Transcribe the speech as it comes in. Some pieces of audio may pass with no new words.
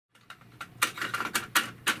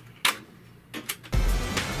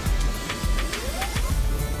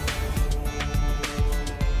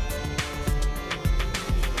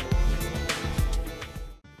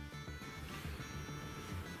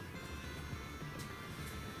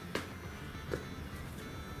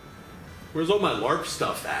Where's all my LARP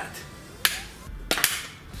stuff at?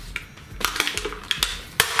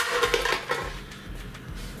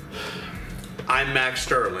 I'm Max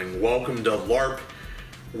Sterling. Welcome to LARP.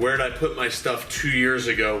 Where did I put my stuff 2 years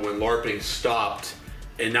ago when LARPing stopped?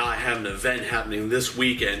 And now I have an event happening this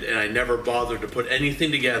weekend, and I never bothered to put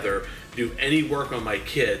anything together, do any work on my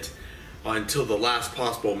kit until the last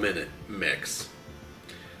possible minute mix.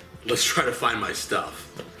 Let's try to find my stuff.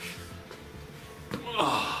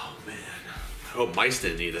 Oh man, I hope mice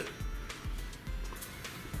didn't eat it.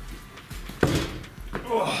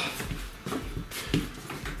 Oh.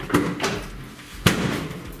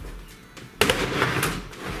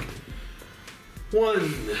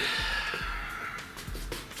 One.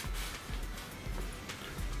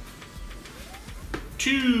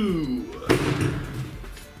 Two.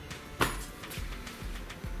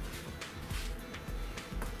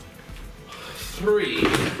 Three.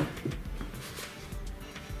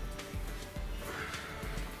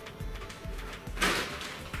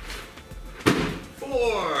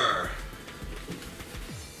 Four.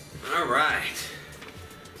 All right.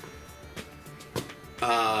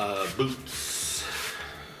 Boots.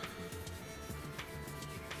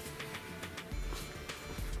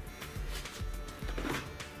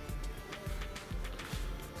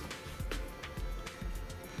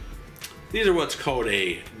 These are what's called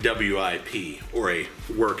a WIP, or a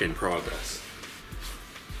work in progress.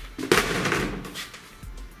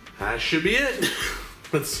 That should be it.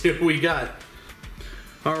 Let's see what we got.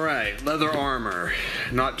 All right, leather armor.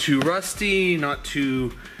 Not too rusty, not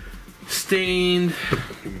too stained.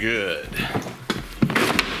 Good.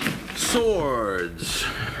 Swords.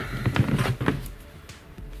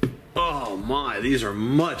 Oh my, these are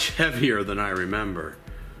much heavier than I remember.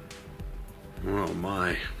 Oh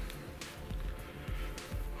my.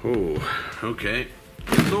 Oh, okay.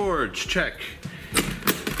 Swords, check.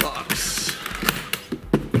 Box.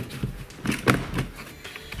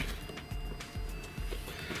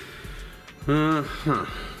 Uh-huh.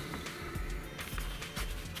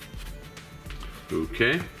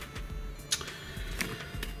 Okay.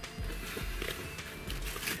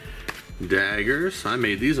 Daggers. I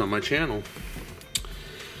made these on my channel.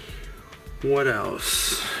 What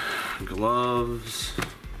else? Gloves.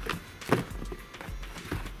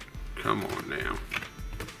 Come on now.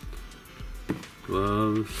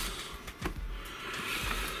 Gloves.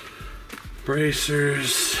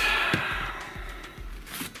 Bracers.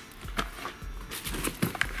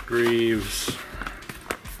 Greaves.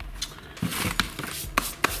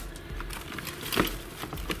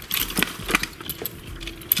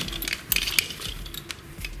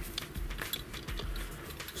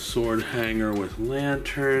 Sword hanger with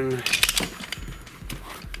lantern.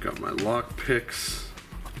 Got my lock picks.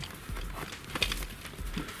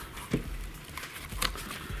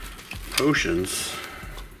 Potions.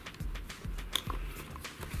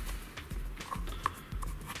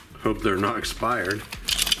 Hope they're not expired.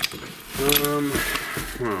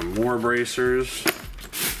 More bracers.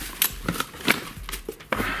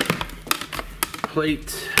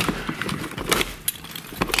 Plate.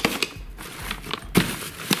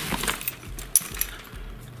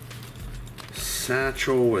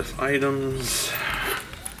 Satchel with items.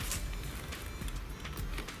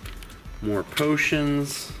 More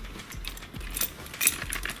potions.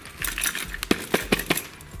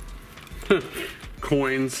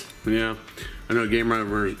 Coins, yeah. I know game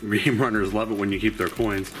runners love it when you keep their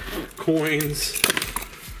coins. Coins.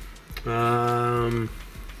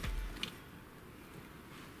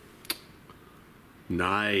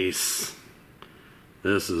 Nice.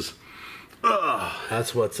 This is,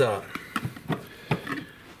 that's what's up.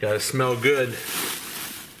 Gotta smell good.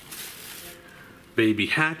 Baby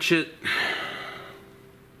hatchet.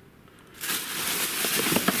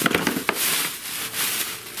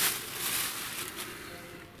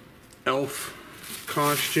 Elf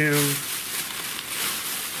costume.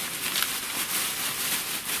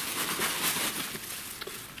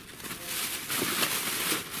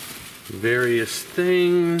 Various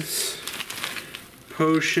things.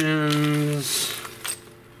 Potions.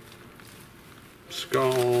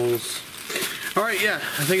 Skulls. Alright, yeah,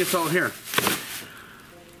 I think it's all here.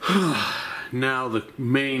 Now the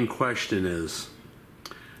main question is,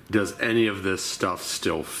 does any of this stuff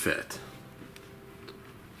still fit?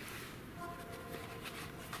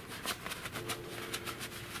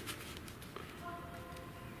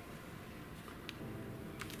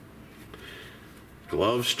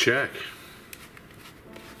 Gloves, check.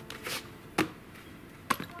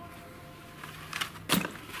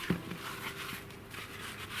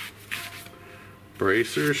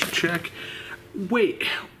 Bracers, check. Wait,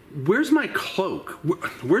 Where's my cloak?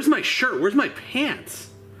 Where's my shirt? Where's my pants?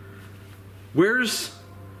 Where's...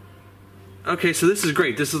 Okay, so this is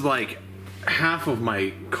great. This is like half of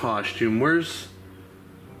my costume. Where's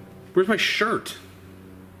my shirt?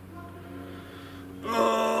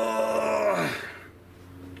 Oh.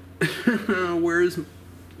 Where's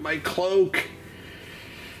my cloak?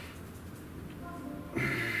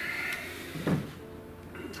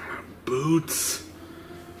 Boots.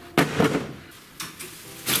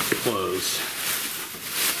 Clothes.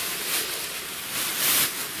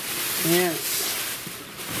 Pants.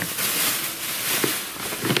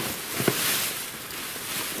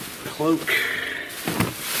 Cloak.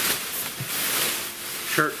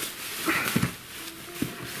 Shirt.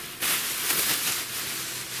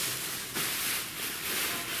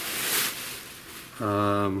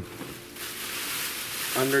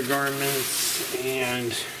 Undergarments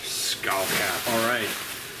and skull cap. All right.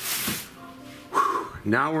 Whew.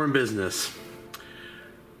 Now we're in business.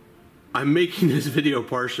 I'm making this video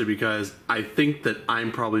partially because I think that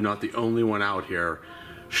I'm probably not the only one out here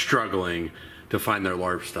struggling to find their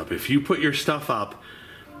LARP stuff. If you put your stuff up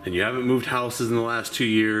and you haven't moved houses in the last 2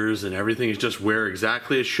 years and everything is just where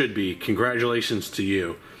exactly it should be, congratulations to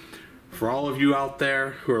you. For all of you out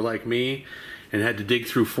there who are like me and had to dig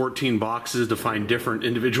through 14 boxes to find different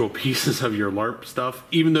individual pieces of your LARP stuff,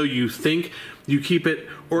 even though you think you keep it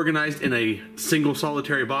organized in a single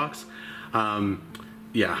solitary box,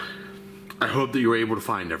 yeah, I hope that you were able to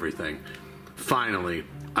find everything. Finally,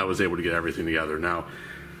 I was able to get everything together. Now,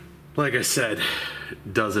 like I said,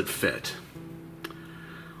 does it fit?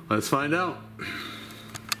 Let's find out.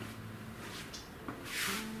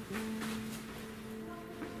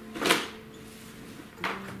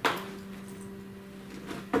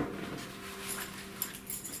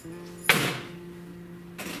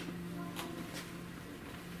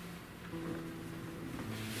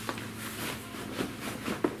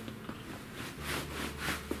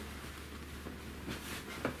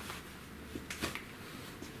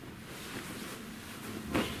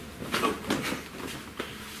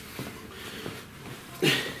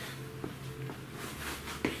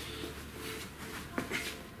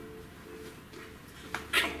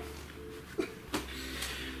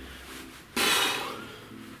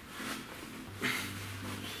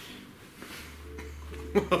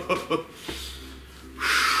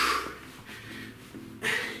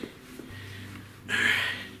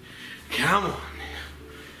 Come on.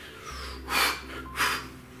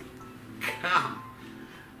 Come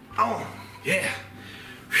on. Yeah.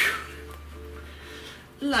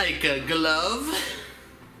 Like a glove.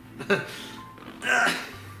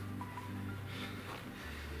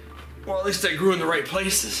 Well, at least I grew in the right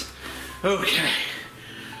places. Okay.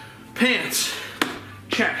 Pants.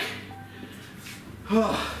 Check.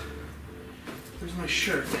 Oh. Where's my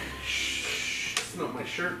shirt? Shh. It's not my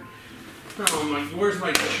shirt. Oh my, where's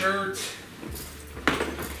my shirt?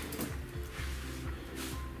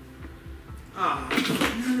 Ah,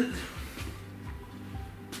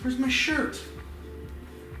 where's my shirt?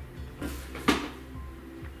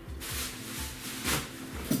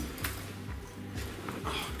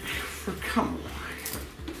 Oh, come on.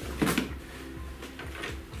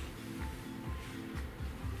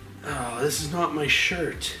 Oh, this is not my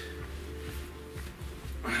shirt.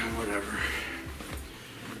 Whatever.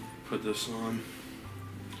 Put this on.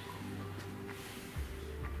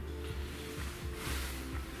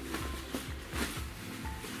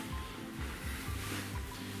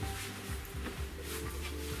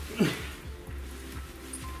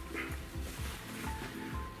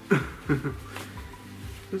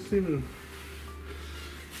 This even...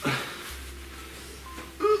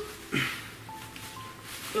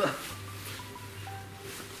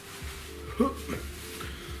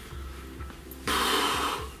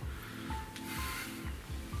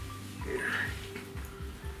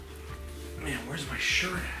 Man, where's my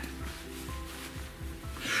shirt at?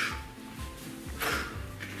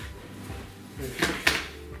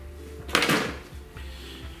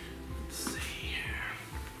 Let's see here.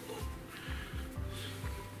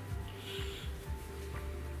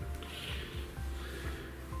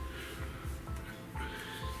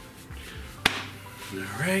 All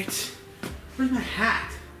right. Where's my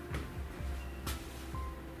hat?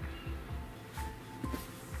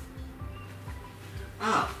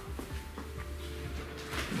 Ah.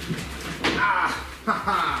 Ah. Ha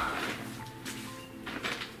ha.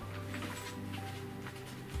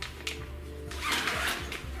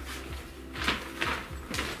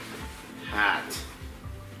 Hat.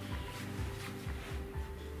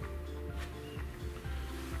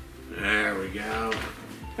 There we go.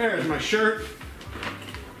 There's my shirt.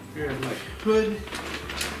 Here's my hood.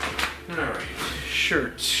 Alright,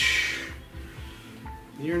 shirt.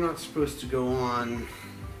 You're not supposed to go on.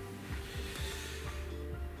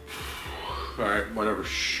 Alright, whatever,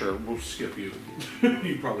 sure, we'll skip you.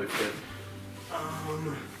 You probably fit.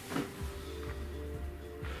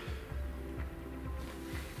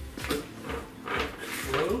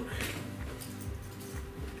 Cloak.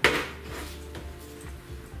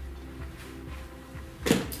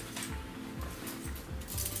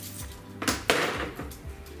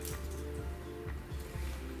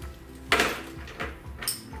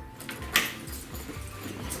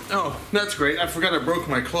 Oh, that's great. I forgot I broke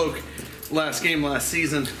my cloak last game last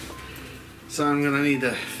season. So I'm gonna need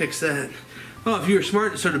to fix that. Oh, if you were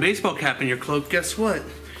smart and sewed a baseball cap in your cloak, guess what?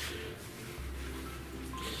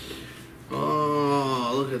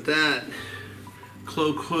 Oh, look at that.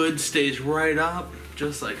 Cloak hood stays right up,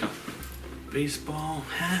 just like a baseball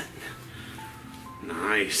hat.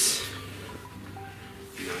 Nice.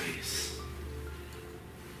 Nice.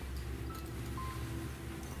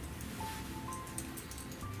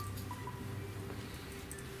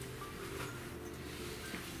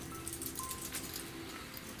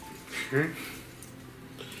 Okay.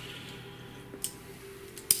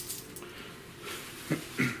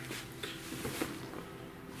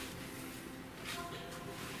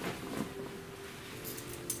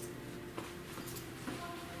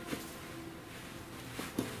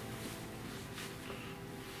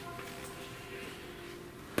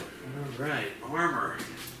 All right, armor.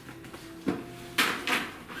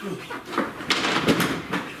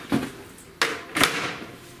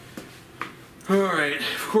 All right,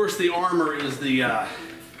 of course the armor is the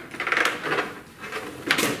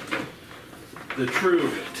true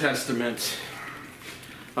testament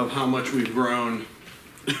of how much we've grown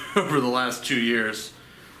over the last 2 years.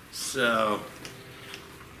 So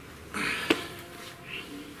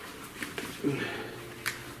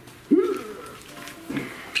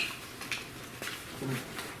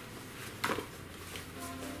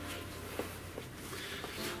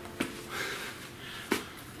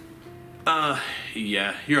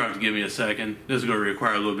yeah, you're gonna have to give me a second. This is gonna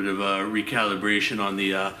require a little bit of recalibration on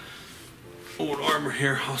the old armor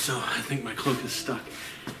here. Also, I think my cloak is stuck.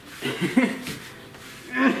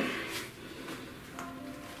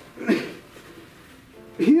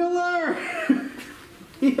 Healer!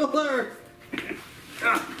 Healer!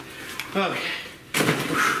 Okay.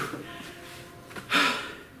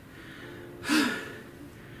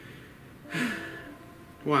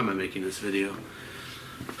 Why am I making this video?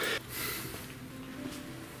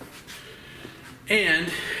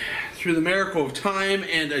 And through the miracle of time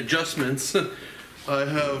and adjustments, I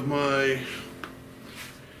have my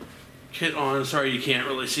kit on. Sorry you can't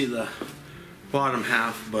really see the bottom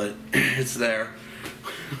half, but it's there.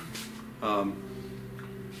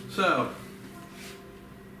 So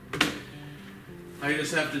I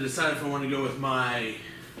just have to decide if I want to go with my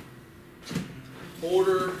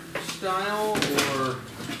older style or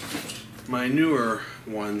my newer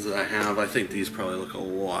ones that I have. I think these probably look a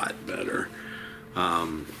lot better.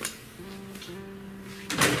 I'm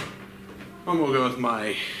gonna go with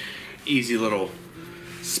my easy little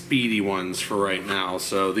speedy ones for right now.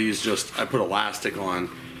 So these just, I put elastic on.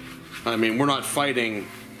 I mean, we're not fighting,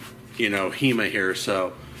 you know, HEMA here,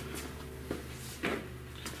 so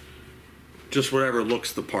just whatever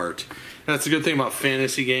looks the part. That's the good thing about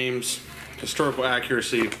fantasy games. Historical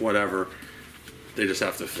accuracy, whatever. They just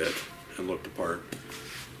have to fit and look the part.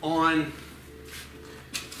 On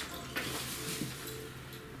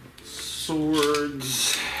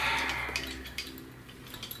swords.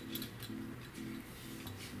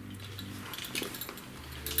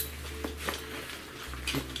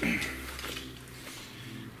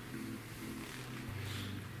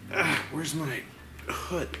 Where's my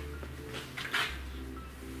hood?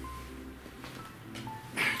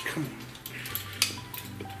 Come on.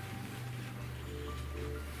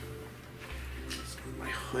 Let's move my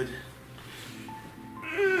hood.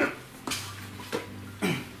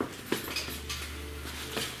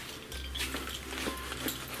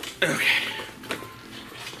 Okay.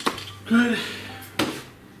 Good.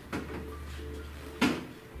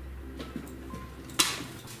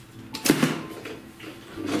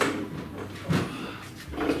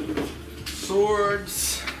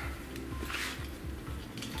 Swords.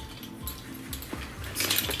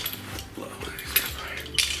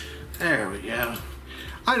 There we go.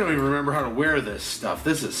 I don't even remember how to wear this stuff.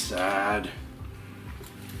 This is sad.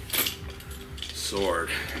 Sword.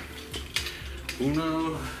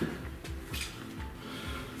 Uno.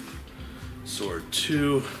 Sword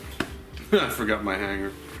 2. I forgot my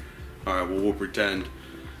hanger. Alright, well, we'll pretend.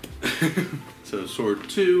 So sword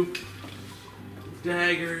 2.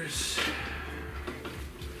 Daggers.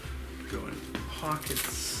 Go in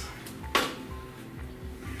pockets.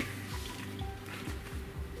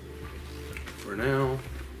 For now.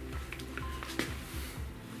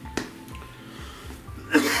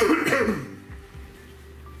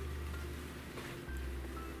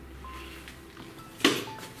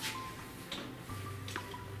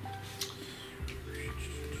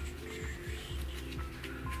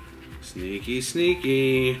 Sneaky,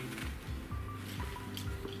 sneaky.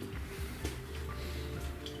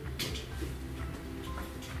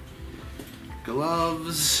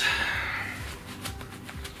 Gloves.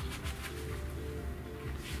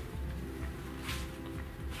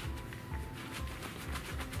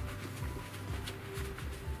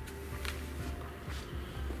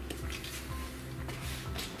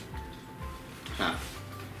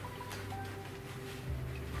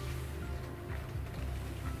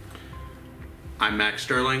 I'm Max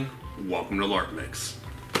Sterling. Welcome to LarpMix.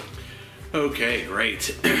 Okay,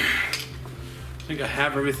 great. I think I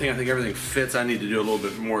have everything. I think everything fits. I need to do a little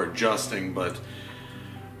bit more adjusting, but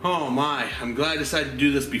oh my, I'm glad I decided to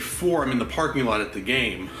do this before I'm in the parking lot at the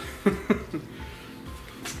game.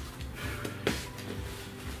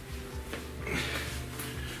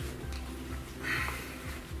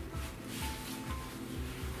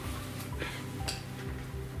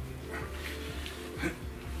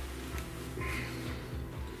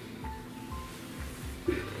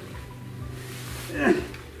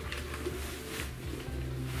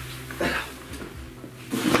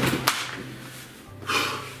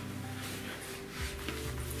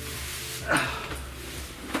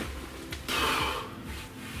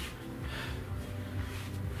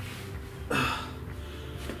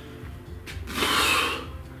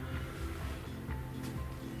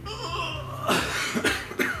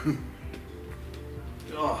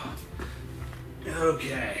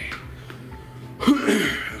 Okay.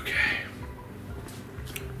 Okay.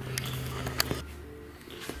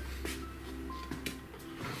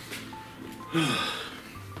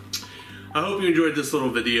 I hope you enjoyed this little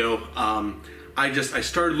video. I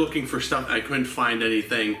started looking for stuff. I couldn't find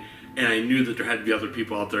anything, and I knew that there had to be other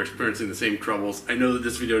people out there experiencing the same troubles. I know that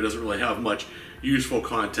this video doesn't really have much useful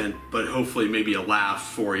content, but hopefully maybe a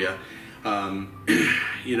laugh for you.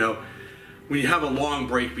 You know, when you have a long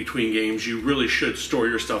break between games, you really should store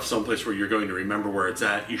your stuff someplace where you're going to remember where it's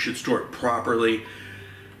at. You should store it properly.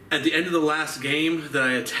 At the end of the last game that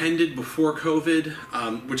I attended before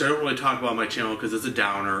COVID, which I don't really talk about on my channel because it's a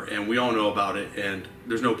downer and we all know about it and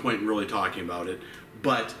there's no point in really talking about it,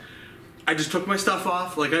 but I just took my stuff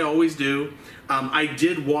off like I always do. I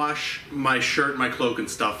did wash my shirt, my cloak and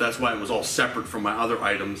stuff. That's why it was all separate from my other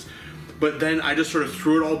items. But then I just sort of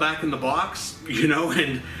threw it all back in the box, you know,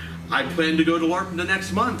 and I planned to go to LARP the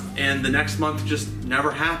next month, and the next month just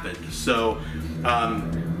never happened. So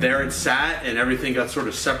there it sat, and everything got sort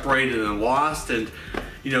of separated and lost, and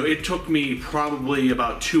you know, it took me probably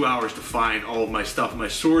about 2 hours to find all of my stuff. My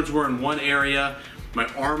swords were in one area, my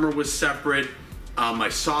armor was separate, my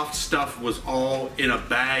soft stuff was all in a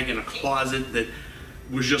bag in a closet that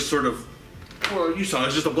was just sort of, well, you saw, it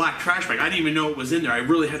was just a black trash bag. I didn't even know it was in there. I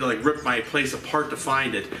really had to like rip my place apart to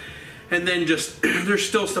find it. And then just, there's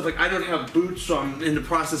still stuff like I don't have boots, so I'm in the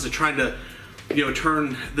process of trying to, you know,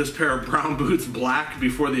 turn this pair of brown boots black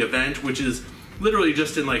before the event, which is literally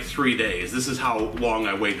just in like 3 days. This is how long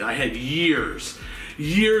I waited. I had years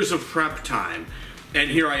of prep time.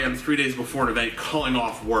 And here I am 3 days before an event calling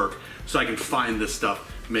off work so I can find this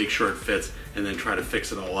stuff, make sure it fits, and then try to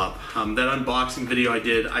fix it all up. That unboxing video I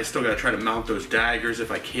did, I still gotta try to mount those daggers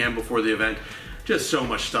if I can before the event. Just so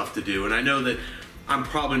much stuff to do. And I know that I'm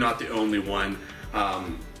probably not the only one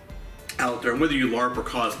out there, and whether you LARP or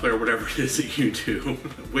cosplay or whatever it is that you do,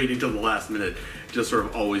 waiting till the last minute just sort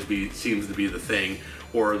of always seems to be the thing,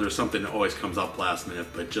 or there's something that always comes up last minute.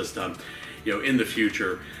 But just you know, in the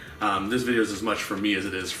future, this video is as much for me as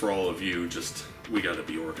it is for all of you. Just, we got to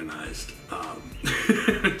be organized.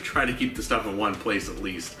 Try to keep the stuff in one place at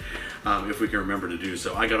least, if we can remember to do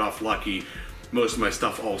so. I got off lucky. Most of my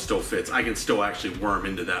stuff all still fits. I can still actually worm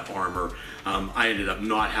into that armor. I ended up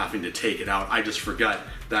not having to take it out. I just forgot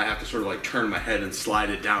that I have to sort of like turn my head and slide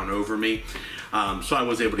it down over me. So I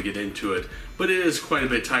was able to get into it, but it is quite a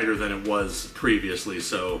bit tighter than it was previously,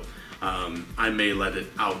 so I may let it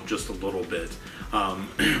out just a little bit.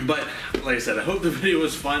 But like I said, I hope the video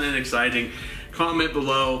was fun and exciting. Comment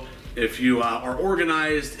below. If you are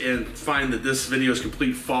organized and find that this video is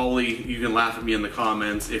complete folly, you can laugh at me in the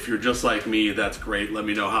comments. If you're just like me, that's great. Let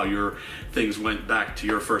me know how your things went back to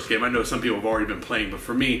your first game. I know some people have already been playing, but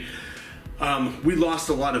for me, We lost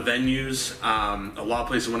a lot of venues. A lot of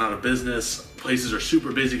places went out of business. Places are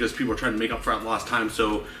super busy because people are trying to make up for that lost time.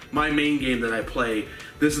 So my main game that I play,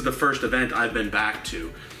 this is the first event I've been back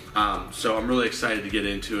to. So I'm really excited to get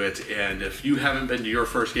into it. And if you haven't been to your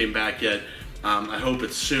first game back yet, I hope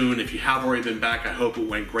it's soon. If you have already been back, I hope it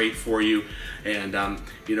went great for you. And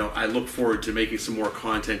you know, I look forward to making some more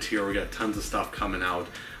content here. We got tons of stuff coming out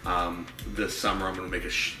this summer. I'm gonna make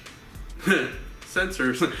a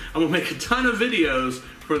censors. I'm gonna make a ton of videos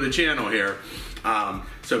for the channel here.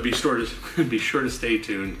 So be sure to stay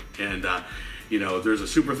tuned. And you know, there's a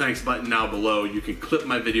super thanks button now below. You can clip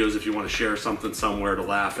my videos if you want to share something somewhere to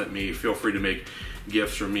laugh at me. Feel free to make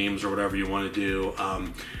GIFs or memes or whatever you want to do.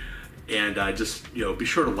 And just, you know, be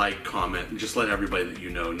sure to like, comment, and just let everybody that you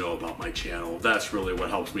know about my channel. That's really what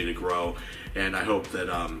helps me to grow. And I hope that,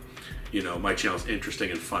 you know, my channel's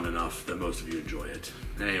interesting and fun enough that most of you enjoy it.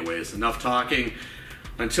 Anyways, enough talking.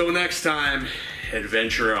 Until next time,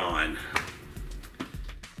 adventure on.